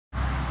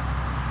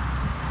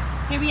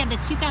Here we have the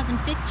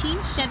 2015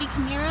 Chevy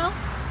Camaro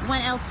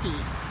 1LT.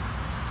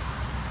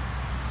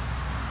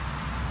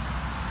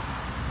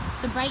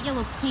 The bright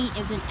yellow paint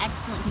is in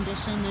excellent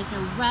condition. There's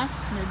no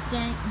rust, no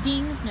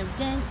dings, no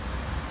dents.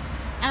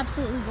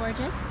 Absolutely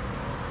gorgeous.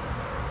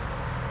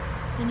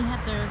 Then you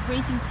have the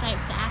racing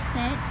stripes to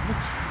accent,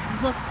 which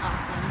looks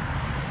awesome.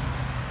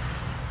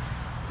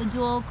 The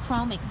dual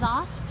chrome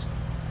exhaust.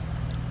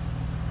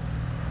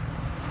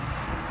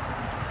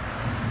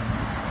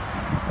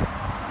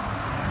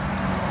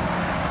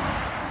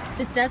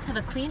 This does have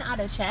a clean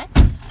auto check,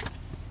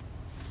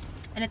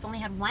 and it's only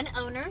had one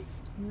owner,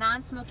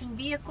 non-smoking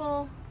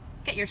vehicle.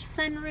 Got your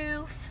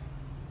sunroof.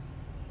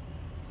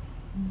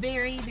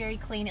 Very, very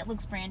clean. It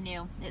looks brand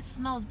new. It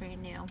smells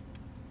brand new.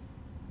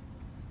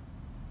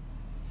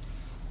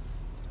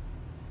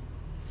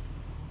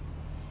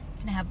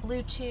 Gonna have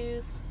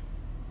Bluetooth,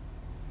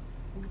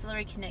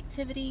 auxiliary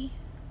connectivity.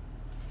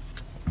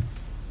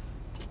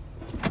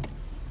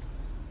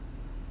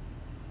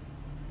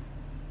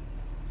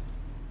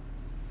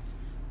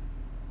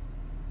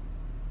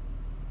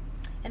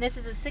 And this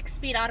is a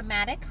 6-speed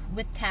automatic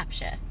with tap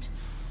shift.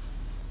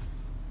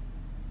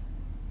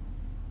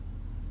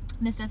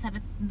 And this does have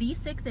a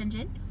V6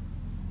 engine.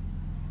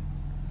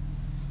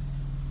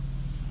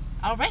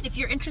 All right, if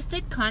you're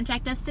interested,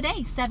 contact us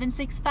today,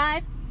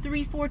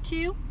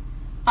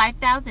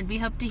 765-342-5000. We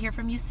hope to hear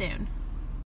from you soon.